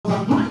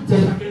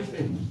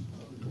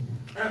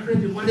every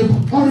demonic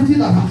authority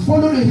that has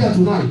followed you here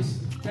tonight,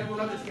 they will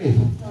not escape.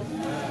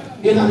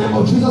 In the name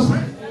of Jesus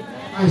Christ,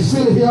 I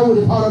seal here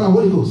with the power of the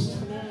Holy Ghost.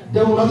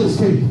 They will not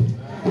escape.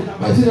 In the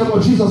mighty name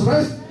of Jesus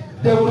Christ,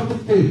 they will not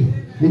escape.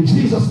 In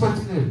Jesus'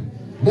 mighty name.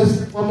 Let's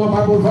take one more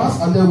Bible verse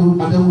and then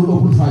we'll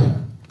open fire.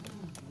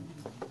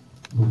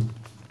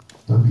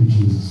 Thank you,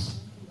 Jesus.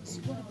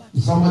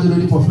 Is somebody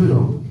ready for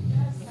freedom?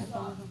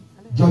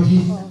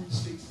 Judges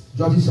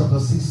chapter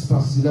 6,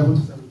 verses 11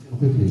 to 17.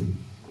 Quickly.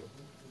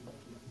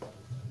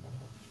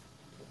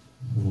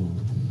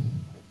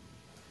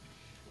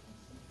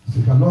 If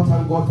you cannot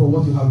thank God for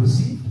what you have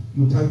received,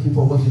 you thank Him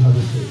for what you have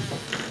received.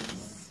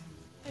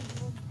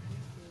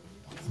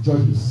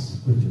 Judges,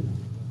 quickly.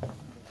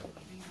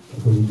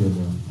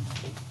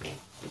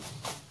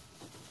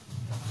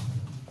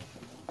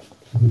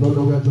 If you don't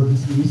know where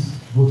Judges is,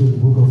 go to the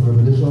book of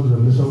Revelation.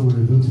 Revelation will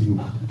reveal to you.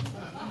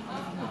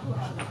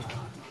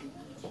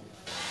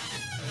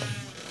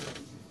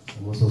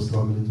 I'm also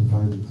struggling to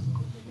find it.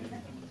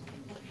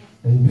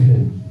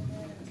 Amen.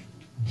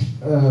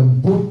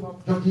 Book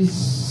of Judges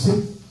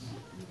 6.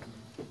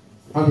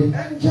 And the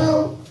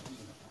angel,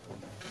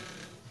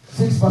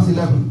 6 verse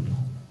 11.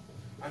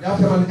 And there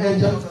came an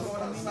angel of the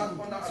Lord and sat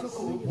under an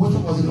oak, which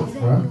was in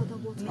Ophrah,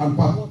 and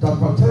that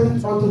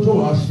pertained unto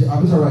Joash the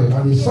Abiezrite,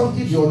 and he sunk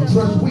it the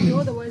unthreshing wheat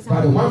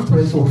by the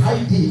winepress to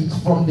hide it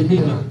from the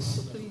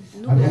Midianites.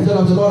 And the angel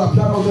of the Lord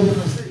appeared unto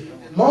him and said,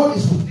 The Lord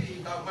is with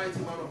thee, thou mighty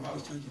man of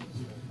valor.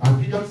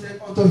 And Gideon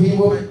said unto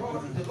him, O my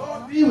God, if the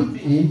Lord be with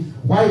me,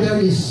 why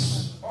then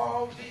is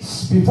all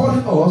this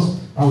befalling us,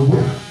 and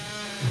where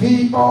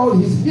be all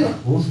his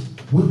miracles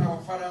with our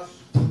fathers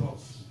to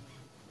us?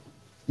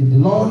 If the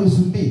Lord is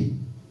with me,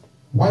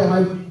 why am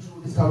I going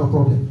through this kind of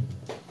problem?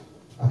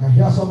 I can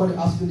hear somebody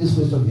asking this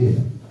question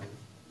here.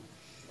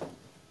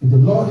 If the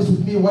Lord is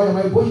with me, why am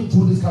I going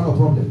through this kind of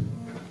problem?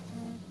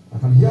 I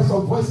can hear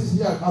some voices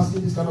here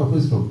asking this kind of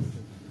question.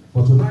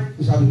 But tonight,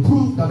 it shall be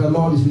proved that the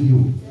Lord is with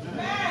you.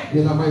 Amen.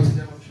 In the mighty name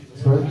of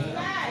Jesus, right?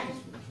 Amen.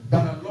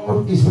 That the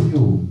Lord is with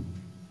you.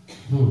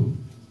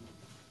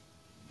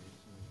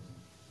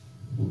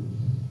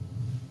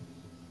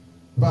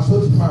 Verse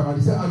 25, and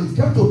he said, and it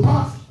came to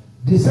pass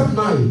the same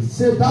night,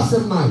 say that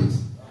same night,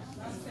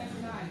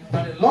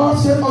 that the Lord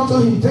said unto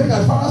him, take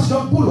thy father's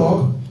young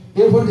bullock,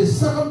 even the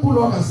second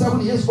bullock and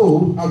 7 years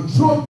old, and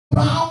throw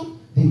down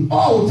the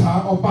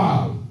altar of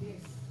Baal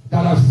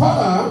that thy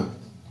father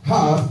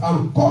hath,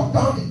 and cut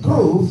down the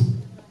grove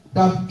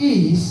that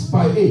is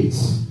by it.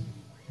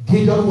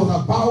 Gideon was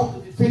about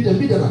to defeat the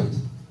Midianite,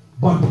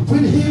 but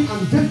between him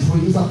and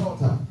victory is an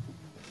altar.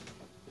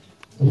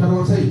 You know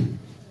what I'm saying?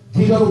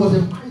 Gideon was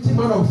a mighty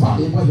man of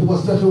valor, but he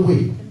was stretched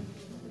away.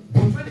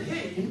 Between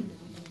him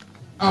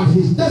and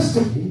his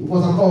destiny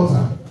was an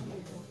altar.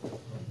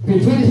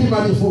 Between him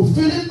and the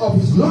fulfilling of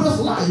his glorious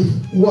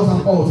life was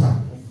an altar.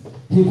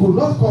 He could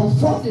not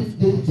confront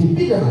the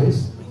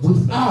Midianites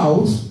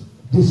without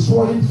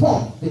destroying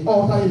the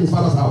altar in his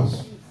father's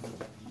house.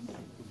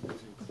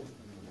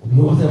 He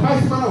was a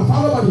mighty man of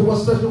valor, but he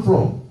was stretched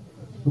from.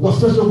 He was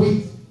stretched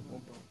away.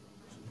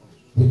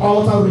 The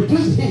altar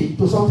reduced him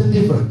to something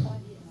different.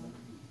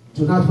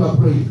 Tonight we are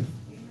praying.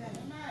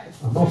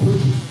 I'm not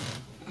preaching.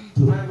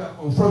 Tonight we are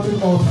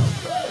confronting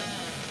altars.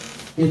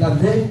 In the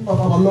name of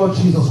our Lord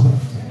Jesus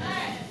Christ.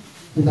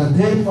 In the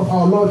name of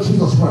our Lord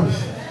Jesus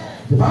Christ.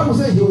 The Bible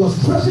says he was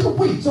threshing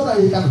wheat so that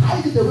he can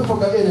hide it away from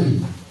the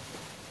enemy.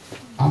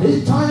 And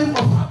each time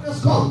of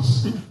harvest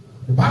comes,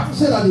 the Bible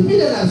says that the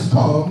Midianites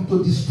come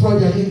to destroy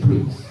their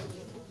increase.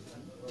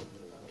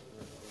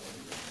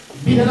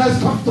 Midianites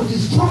come to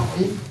destroy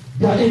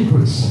their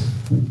increase.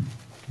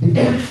 The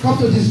enemy come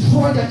to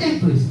destroy their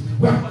increase.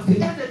 Where was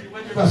the enemy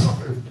when they were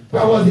suffering?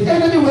 Where was the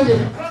enemy when they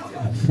were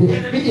planting? The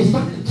enemy is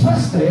not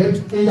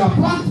interested in your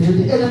planting.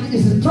 The enemy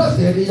is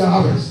interested in your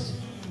harvest.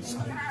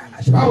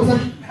 The Bible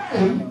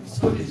says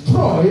to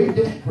destroy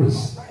the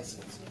increase.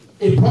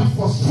 It brought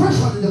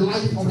frustration in the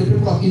life of the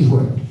people of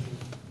Israel.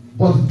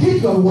 But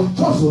Gideon was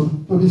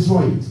chosen to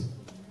destroy it.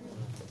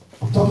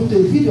 I'm talking to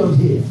a Gideon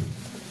here.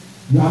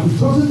 You have been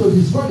chosen to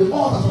destroy the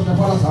altars of their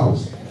father's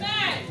house.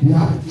 You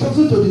have been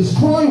chosen to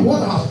destroy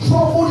what has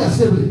troubled their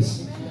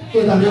siblings.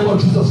 In the name of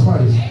Jesus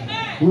Christ.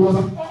 It was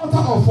an altar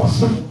of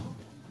frustration.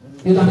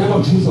 In the name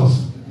of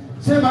Jesus.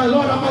 Say, my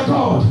Lord and my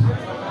God.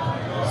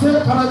 Say,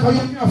 can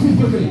you hear me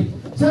quickly?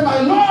 Say, my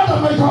Lord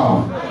and my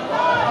God.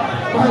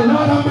 My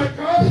Lord and my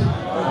God.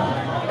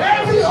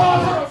 Every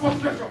altar of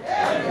frustration.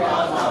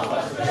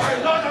 My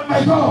Lord and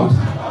my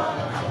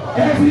God.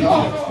 Every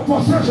altar of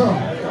frustration.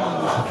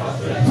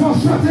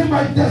 Frustrating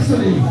my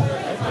destiny.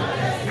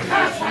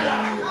 Catch fire!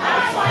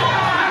 Catch fire!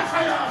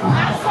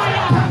 Catch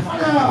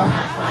fire!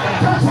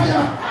 Catch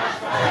fire!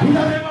 In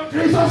the name of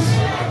Jesus,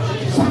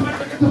 somebody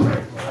begin to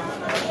pray.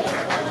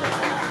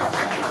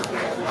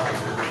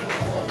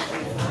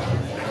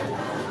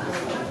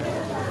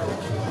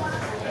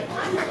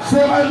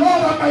 Say, my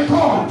Lord and my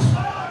God.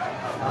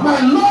 My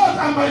Lord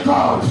and my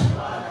God.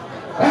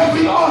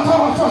 Every altar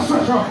of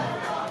frustration.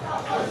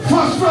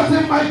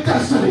 Frustrating my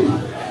destiny.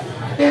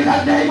 In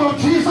the name of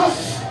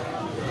Jesus,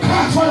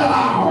 catch fire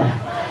now.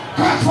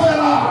 Catch fire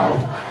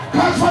now.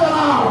 Catch fire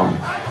now.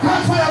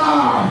 Catch fire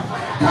now.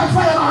 Catch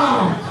fire now.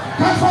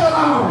 Catch fire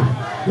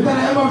now. In the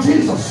name of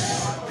Jesus.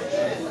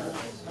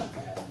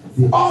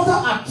 The altar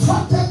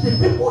attracted the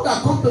people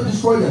that come to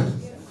destroy them.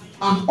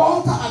 An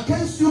altar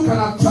against you can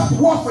attract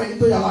warfare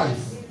into your life.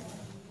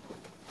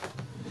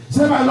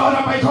 Say, my Lord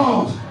and my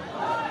God.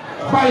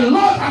 My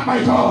Lord and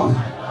my God.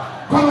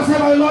 Come and say,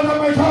 my Lord and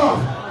my God.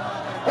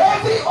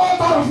 Every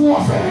altar of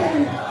warfare,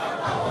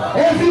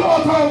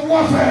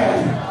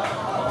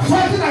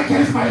 fighting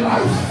against my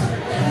life,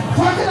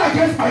 fighting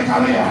against my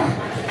career,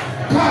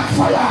 catch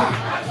fire,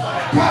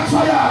 catch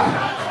fire,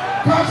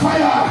 catch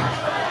fire,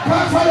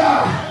 catch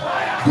fire,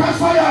 catch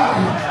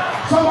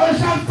fire. Somebody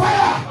shout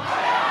fire.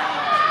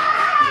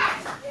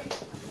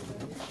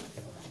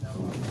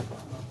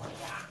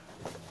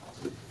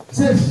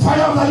 Say,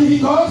 fire of the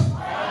living God.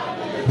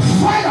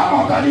 Fire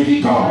of the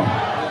living God.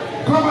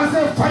 Come and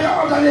say,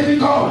 fire of the living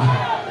God.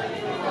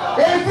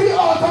 Every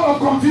altar of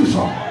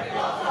confusion,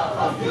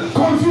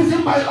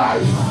 confusing my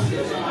life,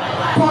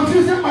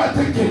 confusing my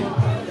thinking,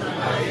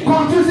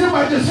 confusing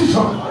my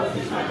decision,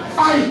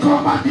 I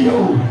command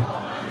you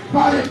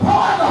by the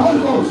power of the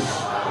Holy Ghost.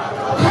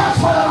 Catch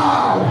fire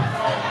now.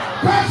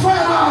 Catch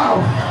fire now.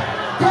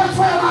 Catch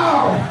fire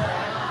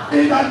now.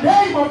 In the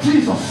name of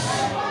Jesus.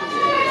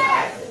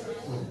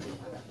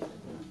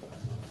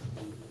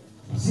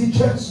 See,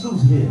 church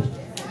loose here.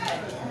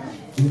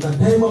 In the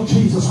name of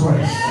Jesus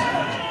Christ.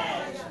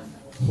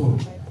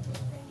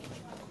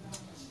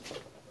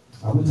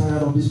 Are we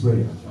tired of this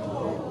prayer?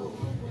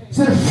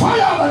 Say,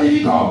 fire of the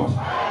living God.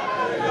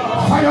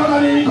 Fire of the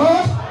living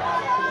God.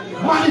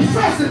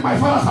 Manifest in my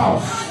Father's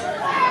house.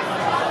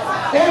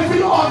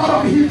 Every order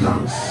of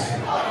hindrance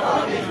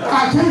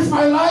against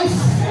my life,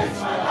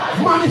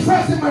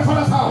 manifest in my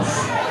Father's house.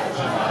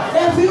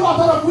 Every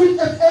order of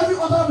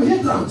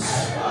hindrance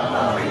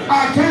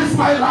against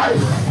my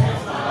life,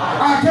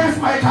 against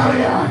my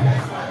career,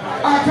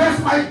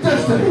 against my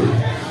destiny,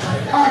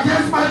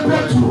 against my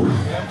breakthrough,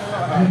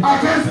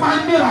 against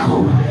my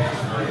miracle,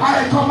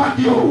 I command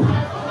you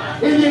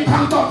in the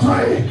count of 3.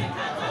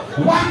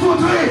 1, 2,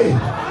 3.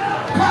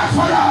 Catch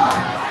fire!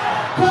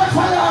 Catch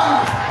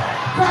fire!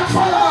 Catch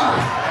fire!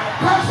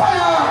 Catch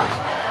fire!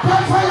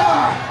 Catch fire!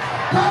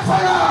 Catch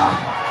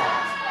fire!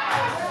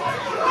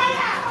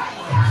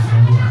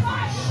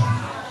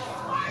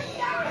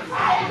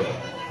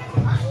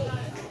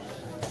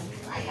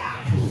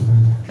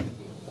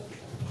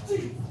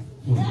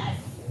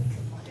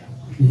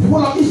 The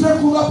people of Israel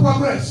could not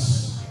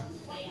progress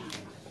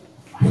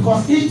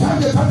because each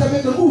time they try to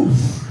make a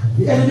move,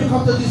 the enemy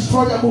comes to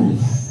destroy their move.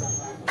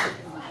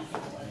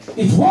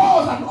 It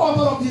was an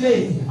order of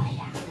delay.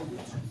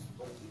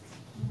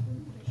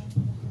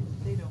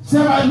 Say,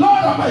 my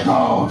Lord and my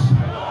God,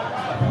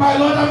 my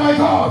Lord and my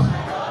God,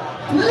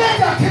 let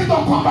the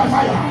kingdom come by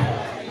fire.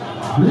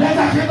 Let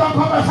the kingdom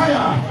come by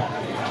fire.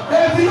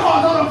 Every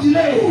order of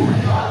delay,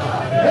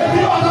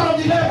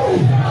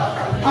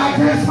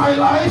 against my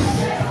life,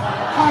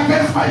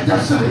 against my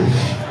destiny,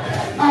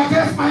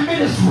 against my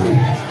ministry,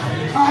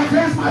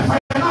 against my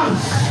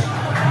finance,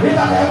 in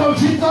the name of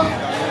Jesus,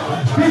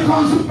 be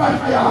consumed by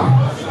fire,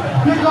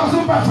 be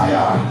consumed by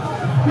fire,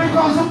 be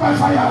consumed by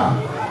fire,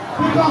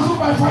 be consumed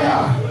by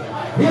fire,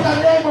 in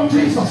the name of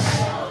Jesus.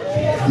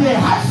 They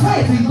had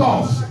faith in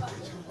God.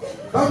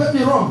 Don't get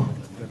me wrong.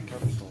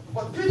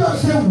 But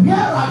Jesus said, where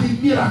are the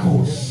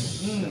miracles?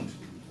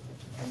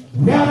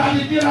 Where are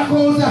the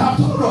miracles they have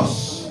told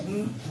us?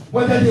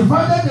 When they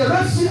divided the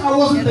Red Sea, I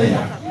wasn't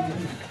there.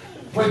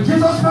 When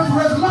Jesus Christ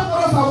raised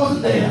Lazarus, I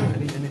wasn't there.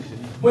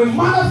 When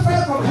manna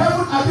fell from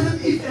heaven, I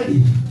didn't eat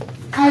any.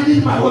 I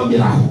did my own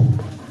miracle.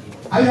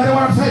 Are you hearing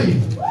what I'm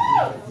saying?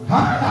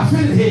 I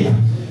feel it here.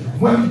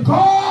 When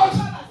God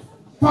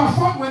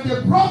performed, when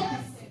they brought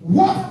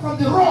water from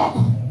the rock,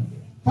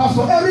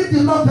 Pastor Eric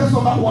did not taste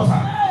of that water.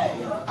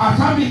 I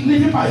can't be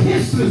living by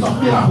histories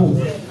of miracle.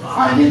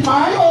 I need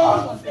my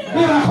own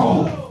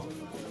miracle.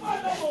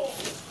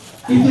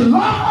 If the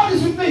Lord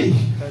is with me,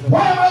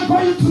 why am I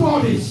going through all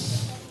this?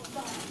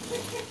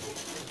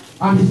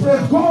 And he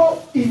said,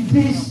 go in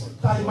this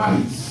thy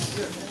might.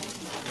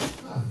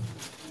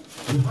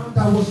 The hand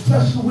that was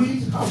stretched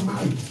with have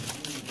might.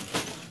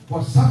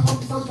 But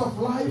circumstance of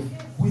life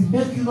will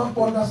make you not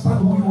understand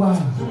who you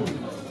are.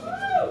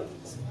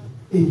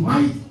 A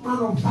mighty man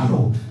of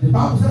valor. The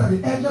Bible said that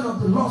the angel of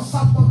the Lord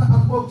sat under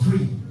an oak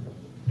tree.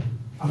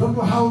 I don't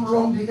know how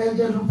long the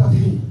angel looked at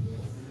him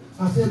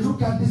and said,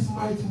 look at this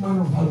mighty man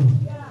of valor.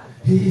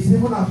 He is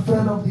even a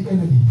friend of the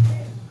enemy.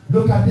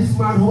 Look at this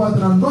man who has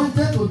been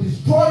anointed to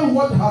destroy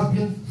what has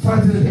been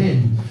threatening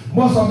him.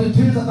 Most of the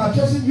things that are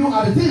chasing you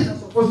are the things that are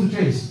supposed to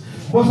chase.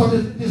 Most of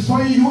the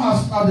destroying you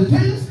are the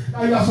things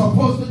that you are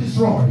supposed to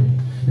destroy.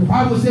 The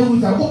Bible says,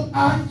 with your own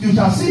eye you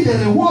shall see the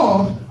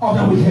reward of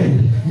the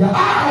wicked. Your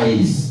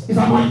eyes is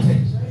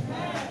anointed.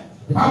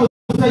 The Bible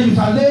says, you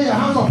shall lay your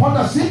hands upon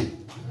the sick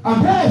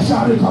and they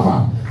shall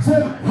recover.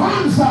 Say,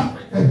 hands are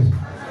anointed.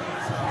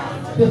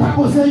 The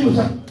Bible says, you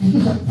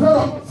shall tread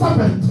on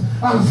serpents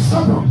and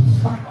scorpions.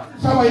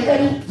 Shall my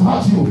enemy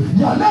hurt you?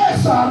 Your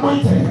legs are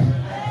anointed.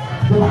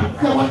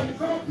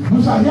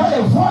 You shall hear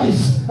a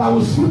voice that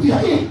will speak to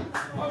your ear.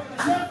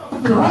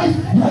 Right?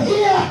 Your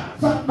ear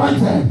is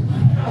anointed.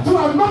 You are too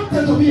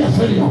anointed to be a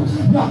failure.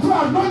 You are too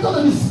anointed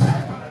to be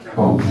scared.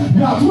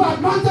 You are too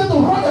anointed to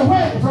run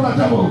away from the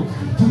devil.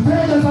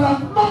 Today there is an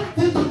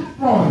anointing to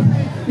destroy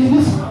in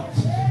this house.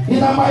 In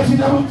the mighty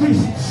name of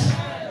Jesus.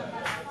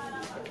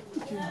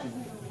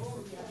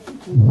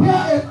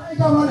 Where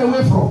Elijah ran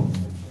away from,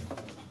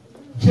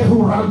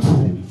 Jehu ran to.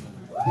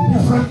 The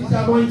difference is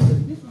the anointing.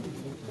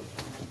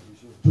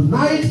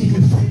 Tonight, if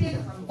you find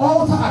an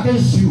altar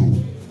against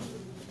you,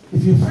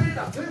 if you find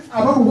that things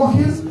are not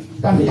working,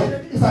 that the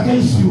enemy is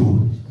against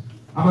you,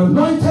 I'm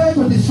anointed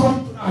to destroy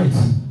tonight.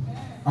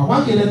 I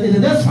want in the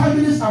next 5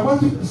 minutes, I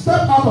want you to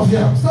step out of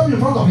here, step in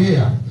front of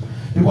here,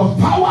 because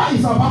power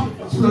is about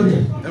to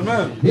explode.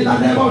 Amen. In the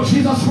name of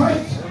Jesus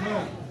Christ,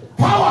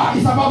 power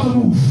is about to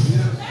move.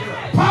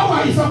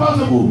 Power is about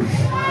to move.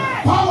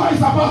 Power is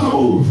about to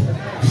move.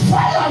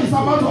 Fire is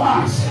about to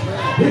ask.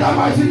 In the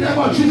mighty name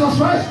of Jesus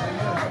Christ.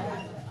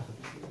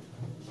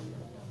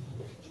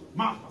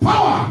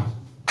 Power.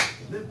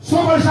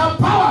 Somebody shout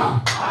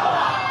power.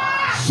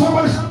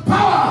 Somebody shout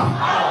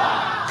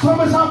power.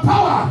 Somebody shout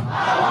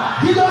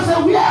power. He doesn't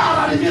say, where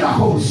are the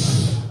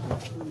miracles?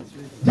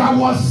 There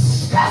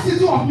was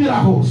scarcity of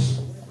miracles.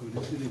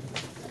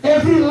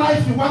 Every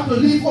life you want to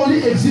live only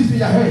exists in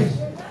your head.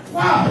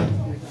 Why?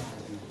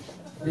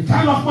 The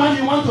kind of man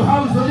you want to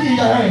have is only in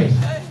your head.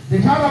 The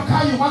kind of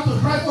car you want to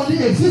drive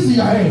only exists in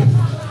your head.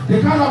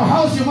 The kind of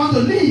house you want to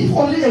live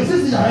only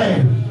exists in your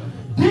head.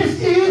 This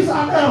is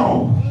an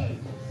error.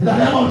 In the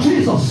name of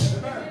Jesus.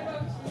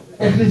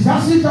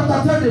 Ecclesiastes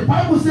chapter 10, the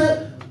Bible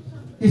said,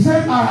 he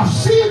said, I have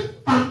seen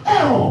an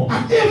error,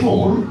 an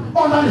evil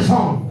under the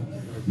sun.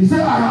 He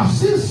said, I have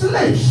seen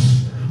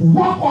slaves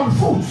walk on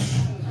foot.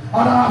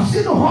 And I have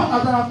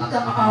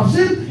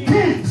seen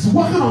kings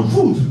walking on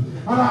foot.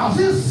 And I have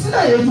seen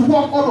slaves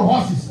walk on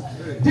horses.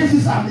 This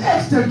is an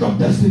exchange of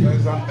destiny. There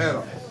is an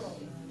error.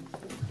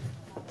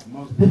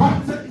 The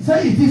Bible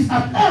says it is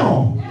an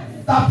error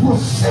that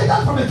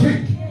proceeded from a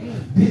king.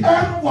 The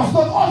error was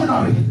not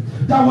ordinary.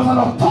 There was an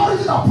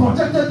authority that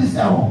projected this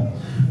error.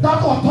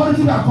 That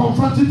authority we are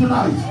confronting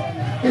tonight.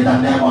 In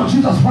the name of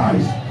Jesus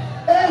Christ.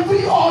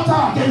 Every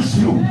altar against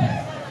you,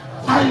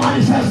 I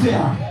manifest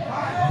there.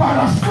 By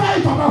the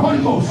strength of the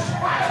Holy Ghost,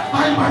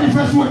 I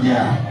manifest you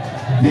there.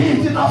 Be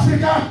it in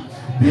Africa,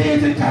 be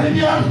it in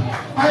Caribbean,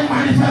 I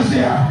manifest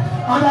there.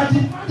 And I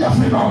demand your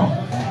freedom.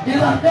 In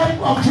the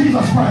name of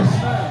Jesus Christ.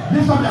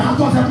 Lift up your hands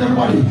to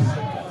everybody.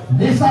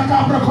 Lift up your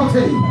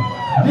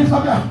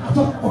hands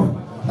to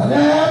the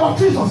name of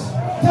Jesus.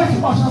 Take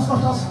it, ushers.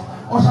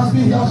 Ushers be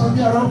here, ushers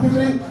be around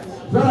quickly.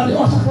 Where are the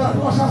ushers? Where are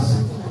the ushers?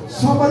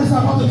 Somebody's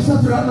about to be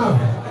set right now.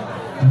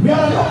 Where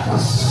are the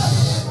ushers?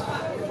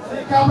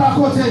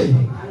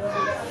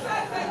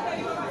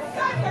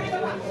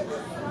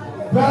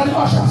 Where are the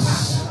ushers?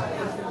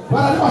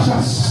 Where are the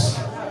ushers?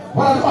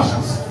 Where are the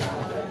ushers?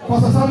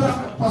 Pastor Sandra,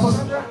 Pastor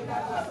Sandra.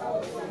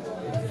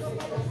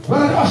 Where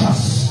are the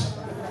ushers?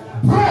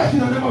 Break in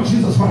the name of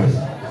Jesus Christ.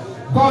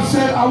 God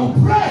said, I will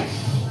break.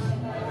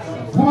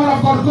 Woman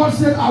of God, God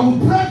said, I will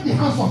break the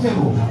hands of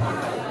Pharaoh.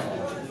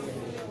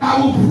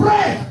 I will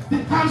break the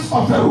hands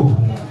of Pharaoh.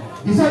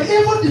 He said,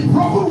 even the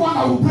broken one,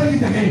 I will break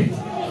it again.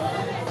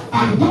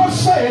 And God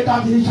said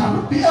that he shall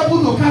not be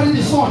able to carry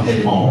the sword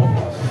anymore.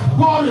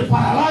 God will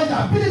paralyze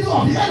the ability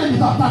of the enemy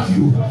to attack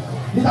you.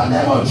 In the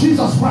name of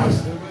Jesus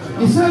Christ.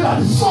 He said that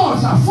the sword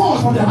shall fall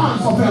from the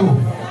hands of Pharaoh.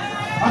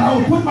 And I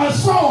will put my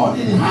sword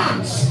in the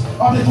hands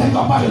of the king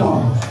of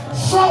Babylon.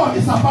 Sword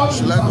is about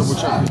to be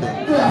transferred to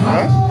your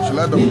hand. In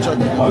the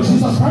name of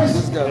Jesus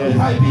Christ. If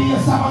I be a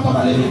servant of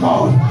the living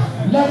God,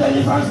 let the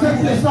deliverance take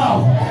place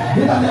now.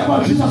 In the name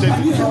of Jesus Christ.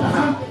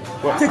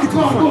 Take it to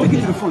the front. Take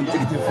it to the front.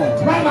 Take it to the front.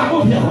 Right now,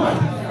 move here.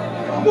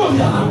 Move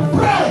here now.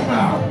 Break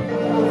now.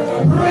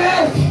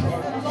 Break.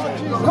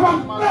 Come on,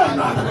 break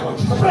now.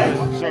 Break.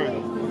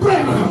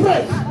 Break now.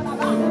 Break.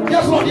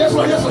 Yes, Lord. Yes,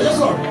 Lord. Yes, Lord. Yes,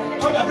 Lord.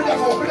 Come here. Bring that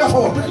forward. Bring that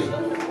forward. Quickly.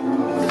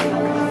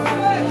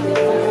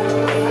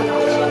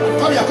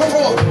 Come here. Come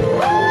forward.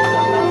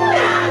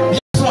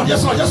 Yes, Lord.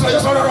 Yes, Lord. Yes, Lord.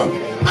 Yes, Lord.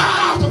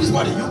 Out of this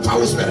body, you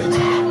foul spirit.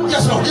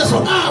 Yes, Lord. Yes,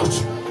 Lord. Out.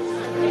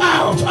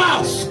 Out.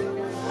 Out.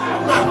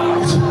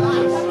 Out.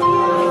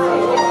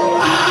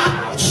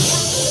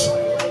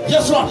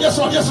 Yes, Lord, yes,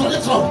 Lord, yes, Lord,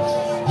 yes, Lord.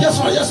 Yes,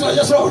 Lord, yes, Lord,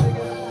 yes, Lord.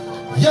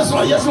 Yes,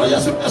 Lord, yes, Lord,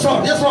 yes, Lord, yes,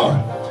 Lord, yes, Lord.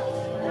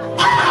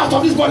 Out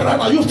of this body right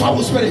now, you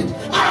foul spirit.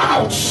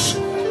 Out.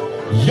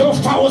 You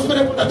foul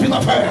spirit with the pit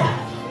of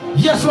hell.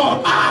 Yes,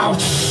 Lord,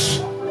 out.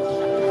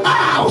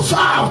 Out,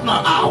 out,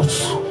 now, out.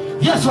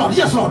 Yes,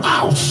 Lord,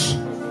 out.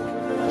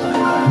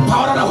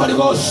 Power of the Holy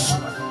Ghost.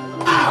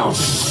 Out.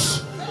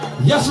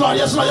 Yes, Lord,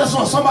 yes, Lord, yes,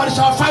 Lord. Somebody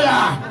shout fire.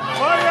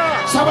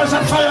 Fire. Somebody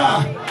shout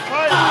fire.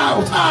 Fire.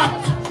 Out, out.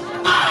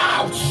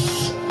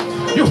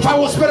 You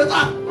foul spirit,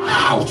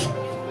 out!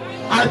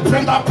 I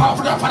bring that power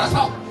from your father's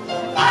house.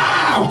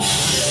 Out!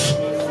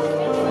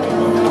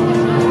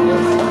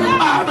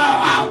 Out,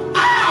 out,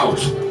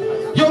 out!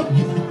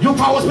 You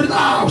foul spirit,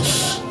 out!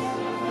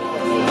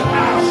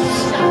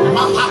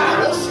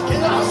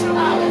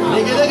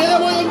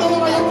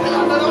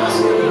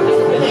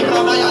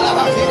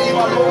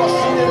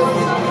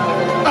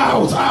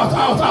 Out, out,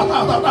 out, out,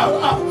 out, out,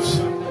 out, out.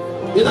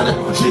 In the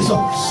name of Jesus.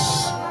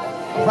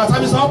 My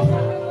time is up.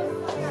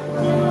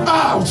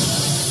 Out.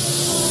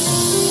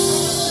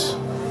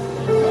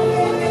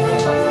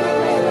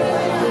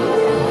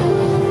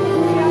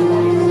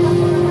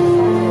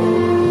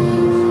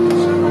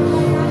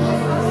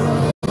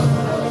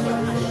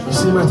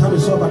 See, my time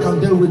is up. I can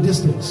deal with these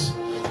things.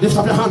 Lift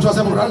up your hand towards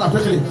heaven right now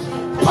quickly.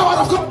 Power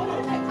of God.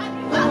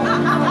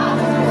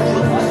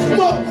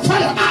 No,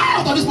 fire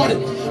out of this body.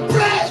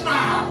 Break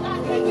now.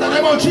 In the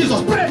name of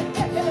Jesus, break.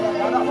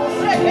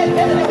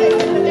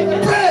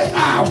 Break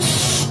out.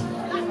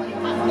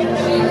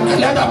 And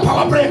let the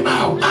power break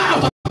now.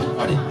 Out of the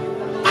body.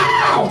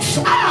 Out,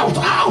 out,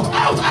 out,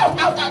 out, out,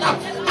 out, out, out.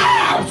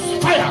 Out.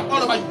 Fire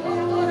all over you.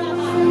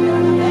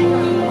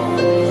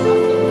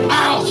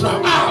 Out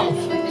now, out.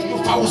 You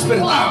foul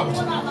spirit,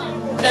 out.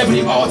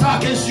 Every altar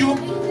against you,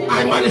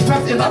 I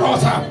manifest in that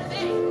altar.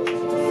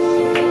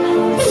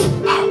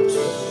 Out.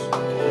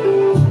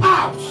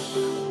 Out.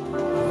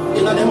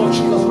 In the name of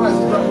Jesus Christ.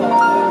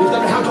 Lift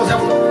up your hand towards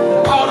heaven.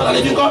 Power of the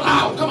living God,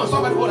 out. Come on,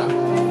 somebody hold up.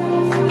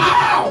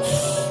 Out.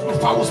 You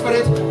foul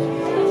spirit.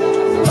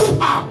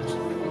 Out.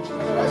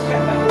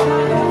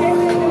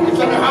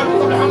 Lift up your hand,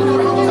 lift up your hand, lift up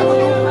your hand towards heaven.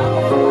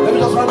 Let me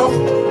just run off.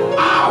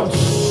 Out.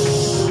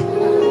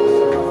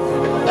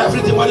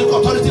 Every demonic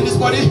authority in this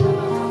body,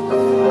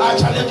 I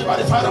challenge you by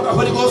the fire of the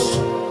Holy Ghost.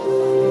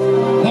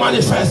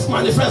 Manifest,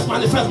 manifest,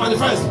 manifest,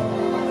 manifest.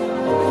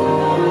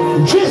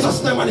 In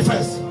Jesus' name,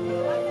 manifest.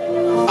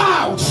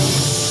 Out.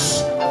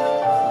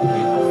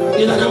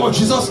 In the name of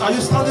Jesus, are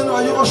you standing or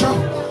are you usher?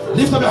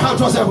 Lift up your hand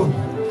towards heaven.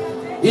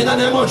 In the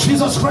name of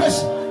Jesus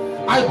Christ,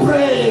 I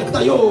break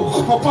the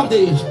yoke of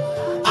bondage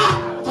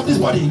out of this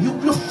body.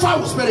 You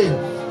foul spirit.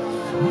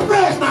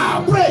 Break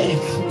now, break,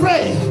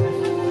 break,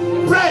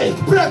 break,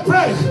 break,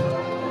 break,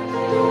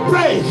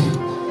 break.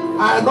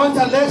 I anoint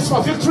your legs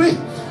for victory.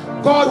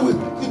 God will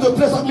give you a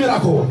place of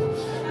miracle.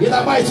 In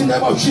the mighty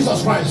name of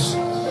Jesus Christ.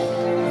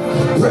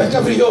 Break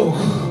every yoke.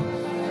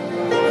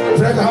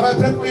 Break, have I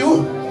prayed for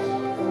you?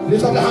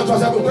 Lift up your hands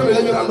towards heaven.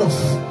 Let me round off.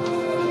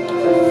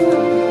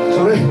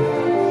 Sorry.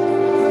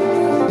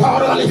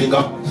 Power of the living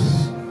God.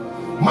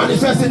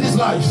 Manifest in this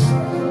life.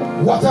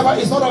 Whatever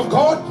is not of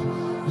God,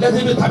 let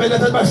it be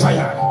terminated by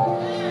fire.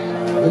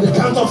 When the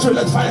count of three,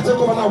 let fire take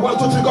over now. 1,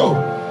 2, 3, go.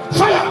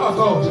 Fire of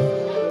God.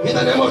 In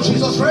the name of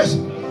Jesus Christ,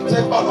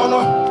 take all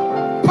honor,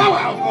 power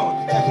of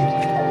God. Take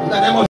it. In the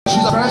name of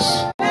Jesus Christ.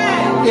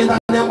 In the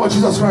name of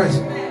Jesus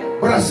Christ.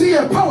 But I see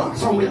a power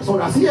somewhere. So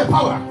I see a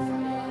power.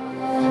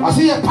 I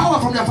see a power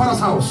from your father's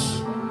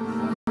house.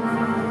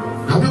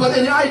 Have you got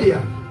any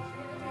idea?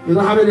 You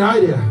don't have any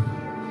idea.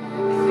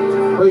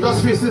 But you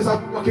just feel things are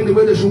working the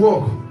way they should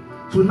work.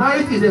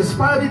 Tonight is the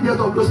expiry date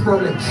of those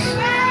problems.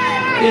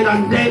 In the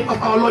name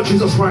of our Lord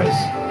Jesus Christ.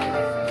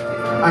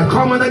 I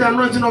come under the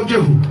anointing of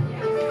Jehu.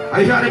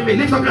 Are you hearing me?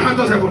 Lift up your hands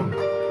to heaven.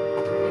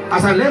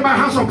 As I lay my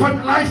hands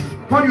upon life,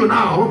 upon you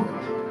now,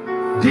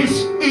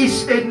 this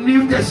is a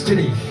new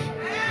destiny.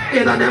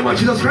 In the name of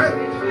Jesus Christ,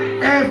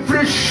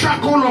 every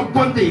shackle of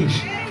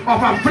bondage,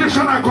 of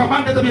affliction, I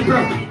command it to be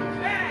broken.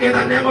 In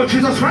the name of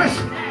Jesus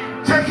Christ,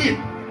 take it.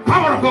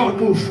 Power of God,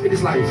 move in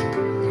this life.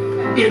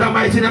 In the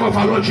mighty name of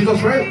our Lord Jesus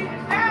Christ,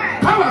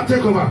 power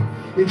take over.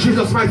 In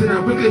Jesus' mighty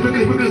name. Quickly,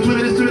 quickly, quickly. 2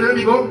 minutes, let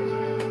me go.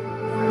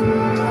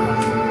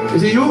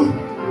 Is it you?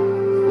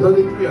 Don't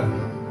need prayer.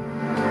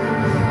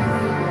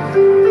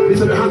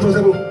 Lift up your hands for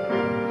example.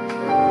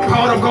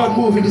 Power of God,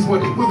 move in this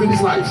body, move in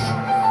this life,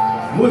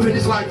 move in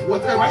this life.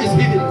 Whatever is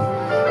hidden,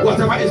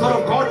 whatever is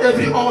not of God,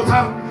 every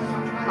altar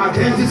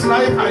against this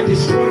life, I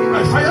destroy it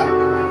by fire.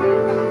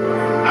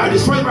 I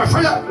destroy it by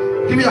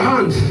fire. Give me your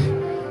hand.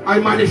 I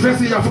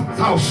manifest in your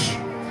house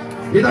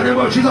in the name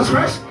of Jesus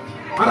Christ,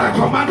 and I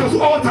command those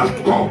altars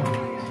to go.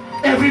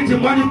 Every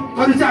demonic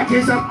authority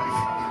against them,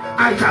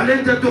 I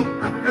challenge them to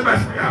by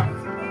fire.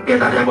 In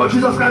the name of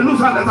Jesus Christ, lose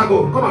her, let her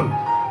go. Come on.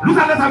 Lose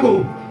her, let her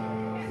go.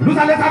 Lose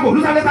her, let her go.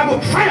 Lose her, let her go.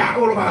 Fire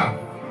all over her.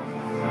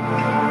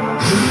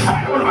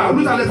 Fire all over her.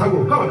 Lose her, let her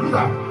go. Come on, lose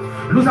her.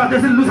 Lose her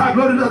destiny, lose her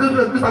glory,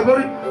 lose her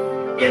glory.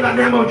 In the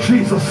name of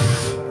Jesus.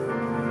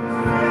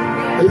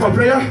 Are you for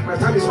prayer? My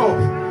time is up.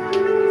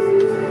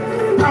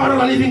 Power of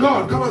the living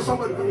God. Come on,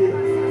 somebody. Come here.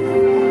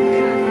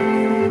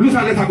 Lose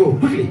her, let her go.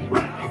 Quickly.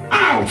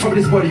 Out from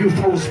this body, you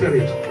foul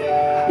spirit.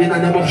 In the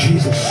name of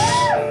Jesus.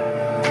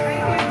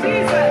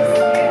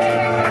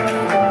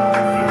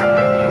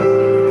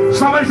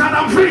 Somebody shout,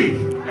 I'm free.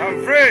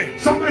 I'm free.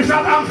 Somebody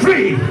shout, I'm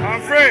free.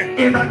 I'm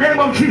free. In the name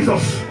of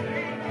Jesus.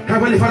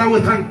 Heavenly Father,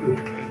 we thank you.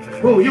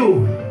 Oh,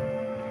 you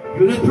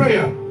need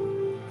prayer.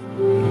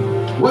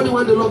 What do you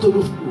want the Lord to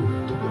do for you?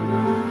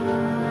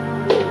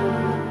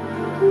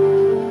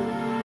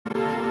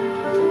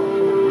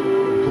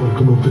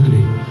 Come on,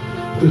 quickly.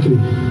 Quickly.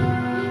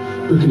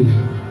 Quickly.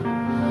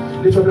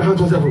 Lift up your hands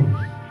towards heaven.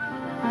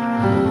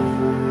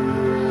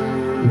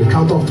 In the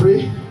count of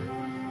 3,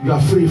 you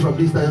are free from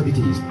this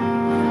diabetes.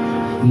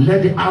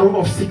 Let the arrow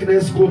of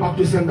sickness go back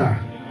to sender.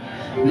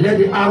 Let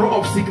the arrow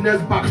of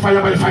sickness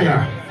backfire by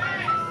fire.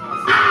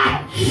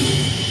 Ah!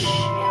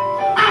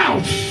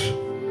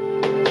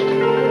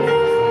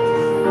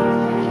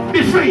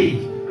 free.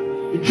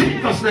 In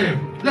Jesus' name.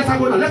 Let her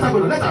go now. Let her go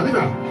now. Let her. Leave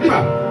her. Leave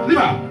her. Leave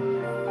her.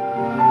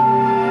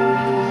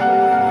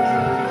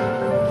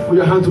 Put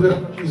your hand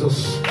together,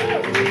 Jesus.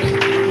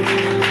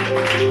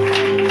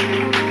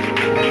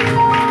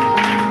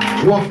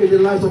 Walk in the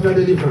light of your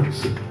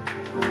deliverance.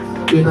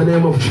 In the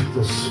name of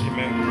Jesus.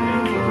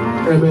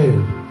 Amen.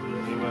 Amen.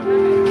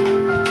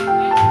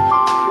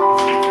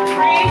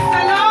 Praise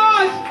the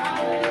Lord.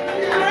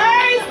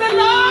 Praise the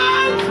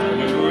Lord.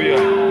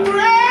 Hallelujah.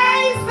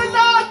 Praise the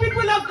Lord,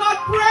 people of God.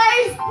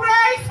 Praise,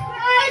 praise,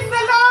 praise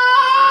the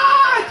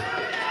Lord.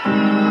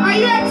 Are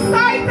you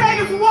excited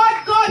of what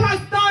God has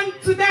done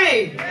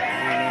today?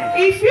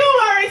 If you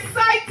are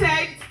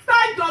excited,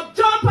 stand up,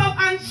 jump up,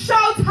 and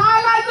shout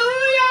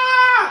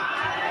hallelujah!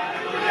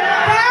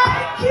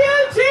 Thank you,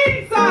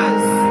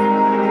 Jesus!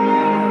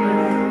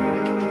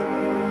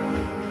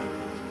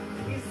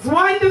 It's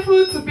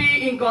wonderful to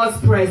be in God's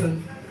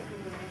presence.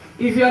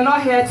 If you're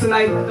not here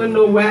tonight, I don't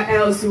know where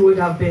else you would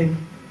have been.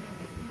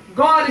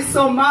 God is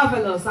so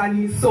marvelous and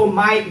He's so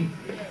mighty.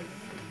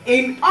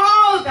 In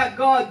all that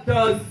God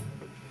does,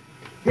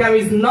 there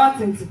is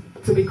nothing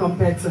to be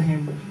compared to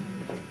Him.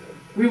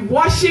 We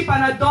worship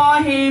and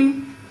adore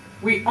Him.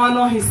 We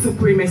honor His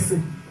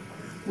supremacy.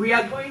 We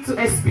are going to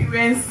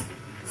experience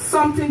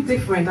something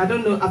different. I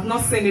don't know, I've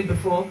not seen it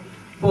before,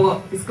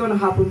 but it's going to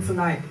happen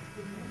tonight.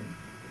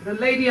 The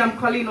lady I'm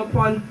calling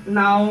upon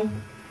now,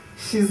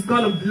 she's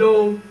going to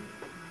blow,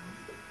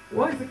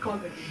 what is it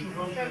called?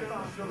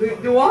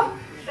 The what?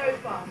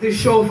 Shofar. The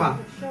shofar.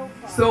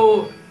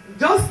 So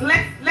just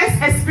let's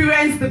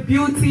experience the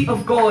beauty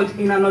of God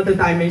in another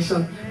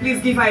dimension. Please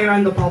give her a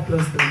round of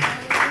applause.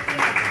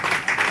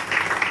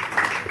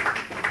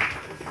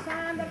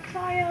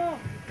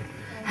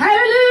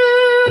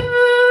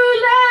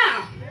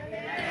 Hallelujah!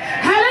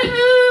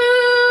 Hallelujah!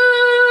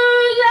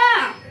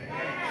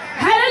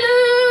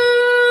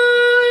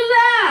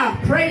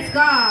 Hallelujah! Praise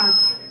God.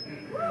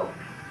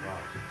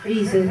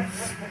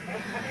 Jesus.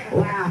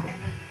 Wow.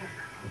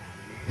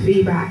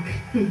 Feedback.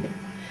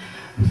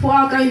 Before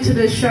I go into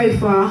the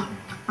shofar,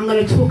 I'm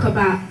going to talk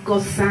about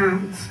God's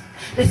sound.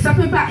 There's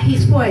something about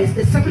His voice.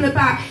 There's something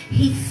about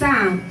His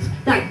sound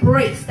that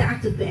breaks the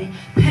atmosphere,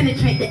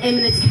 penetrate the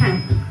enemy's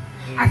camp.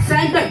 A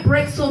sound that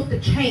breaks off the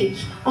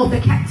change of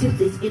the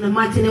captivities in the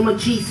mighty name of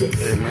Jesus.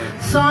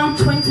 Amen. Psalm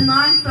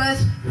 29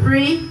 verse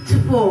 3 to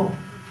 4.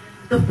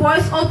 The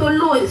voice of the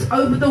Lord is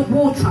over the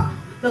water.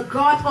 The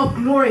God of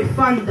glory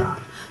thunder.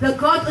 The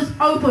God is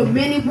over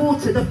many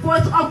waters. The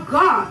voice of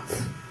God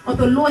of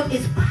the Lord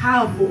is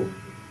powerful.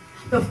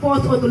 The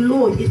voice of the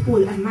Lord is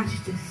full and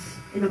majesties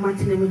in the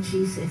mighty name of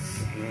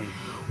Jesus.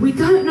 We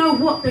don't know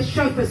what the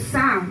shofar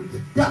sound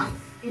does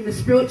in the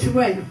spiritual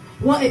realm.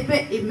 What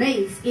effect it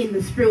makes in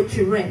the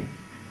spiritual realm.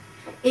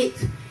 It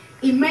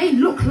may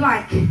look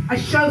like a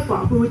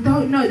shofar, but we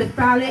don't know the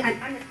value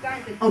and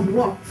understanding of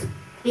what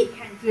it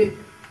can do.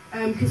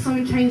 Can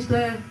someone change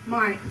the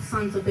mic? It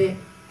sounds a bit.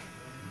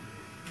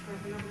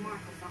 Another mic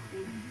or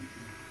something.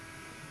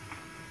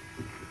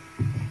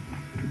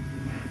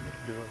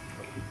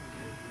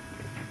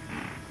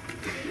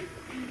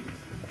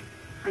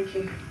 Thank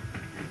you.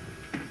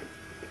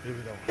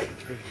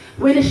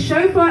 When the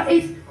shofar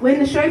is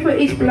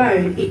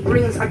blown, it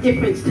brings a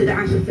difference to the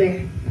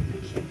atmosphere.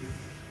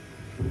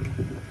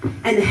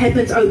 And the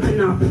heavens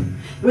open up.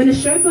 When the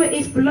shofar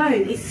is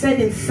blown, it's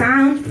sending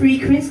sound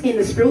frequencies in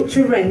the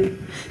spiritual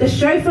realm. The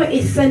shofar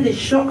is sending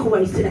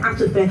shockwaves to the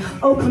atmosphere,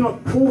 open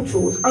up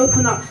portals,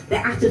 open up the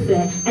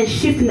atmosphere, and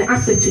shifting the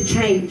atmosphere to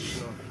change.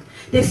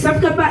 There's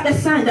something about the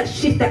sound that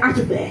shifts the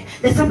atmosphere.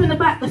 There's something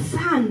about the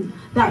sound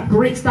that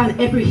breaks down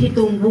every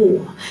hidden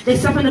wall.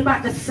 There's something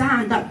about the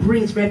sound that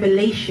brings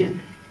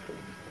revelation.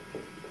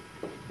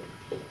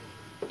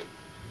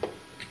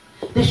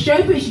 The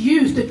shofar is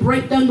used to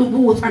break down the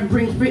walls and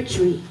bring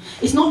victory.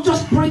 It's not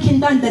just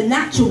breaking down the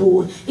natural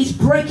wall, it's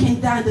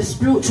breaking down the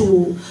spiritual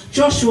wall.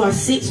 Joshua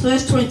 6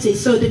 verse 20.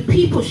 So the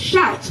people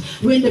shout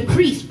when the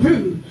priest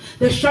blew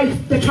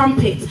the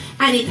trumpet.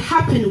 And it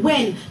happened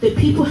when the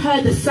people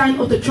heard the sound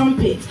of the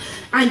trumpet.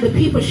 And the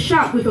people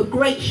shout with a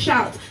great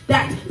shout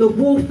that the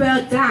wall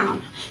fell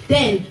down.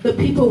 Then the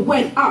people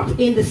went up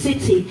in the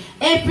city,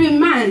 every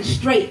man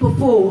straight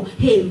before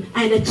him,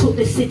 and they took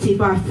the city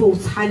by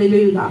force.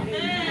 Hallelujah.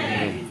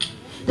 Amen.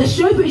 The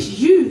shofar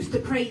is used to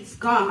praise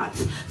God.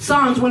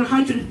 Psalms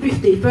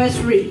 150 verse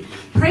 3.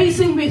 Praise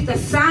Him with the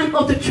sound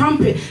of the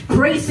trumpet.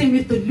 Praise Him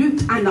with the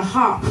lute and the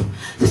harp.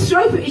 The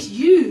shofar is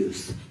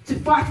used to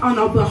fight on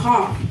our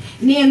behalf.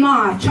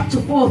 Nehemiah chapter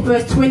 4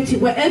 verse 20.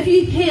 Wherever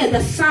you hear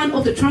the sound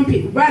of the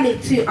trumpet, rally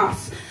to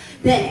us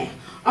there.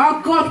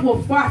 Our God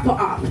will fight for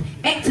us.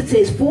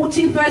 Exodus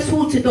 14 verse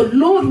 14. The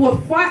Lord will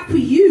fight for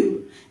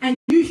you, and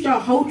you shall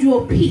hold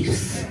your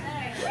peace.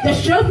 The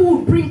shofar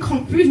will bring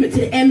confusion to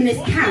the enemy's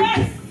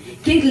camp.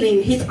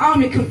 Giggling, his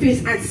army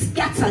confused and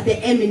scatter the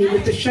enemy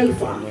with the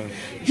shofar.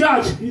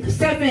 Judge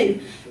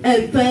 7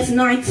 verse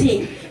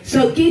 19.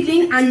 So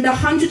Gideon and the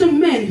 100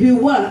 men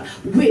who were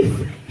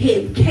with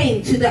him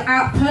came to the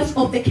outpost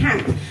of the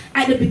camp,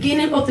 at the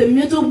beginning of the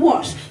middle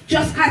watch,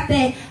 just as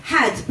they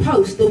had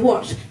post the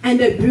watch, and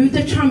they blew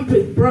the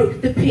trumpet,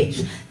 broke the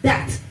pitch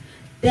that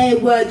they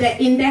were there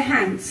in their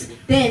hands.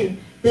 Then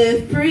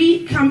the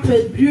 3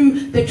 campers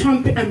blew the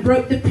trumpet and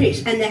broke the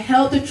pitch, and they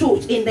held the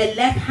torch in their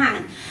left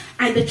hand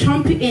and the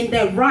trumpet in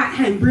their right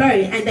hand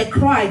blowing, and they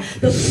cried,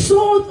 the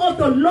sword of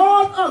the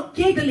Lord are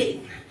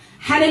giggling.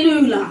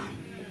 Hallelujah.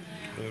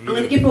 I'm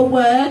going to give a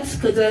word,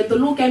 because the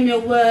Lord gave me a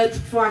word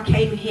before I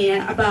came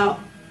here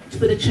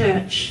for the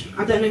church.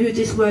 I don't know who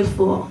this word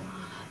for.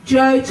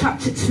 Job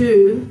chapter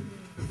 2,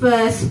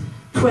 verse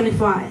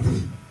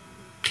 25.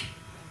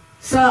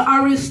 So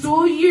I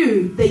restore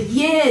you the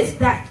years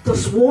that the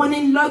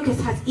swarming locust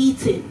has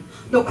eaten,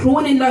 the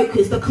crawling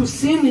locust, the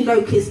consuming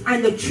locust,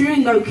 and the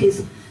chewing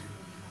locust,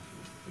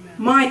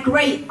 my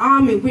great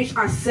army which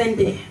I send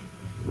it.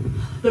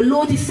 The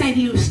Lord is saying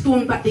He will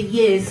restore back the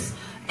years.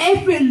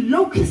 Every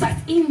locust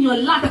that's in your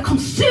life, the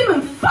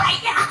consuming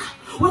fire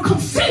will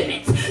consume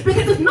it,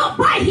 because it's not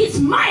by His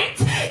might,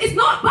 it's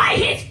not by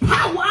His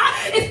power,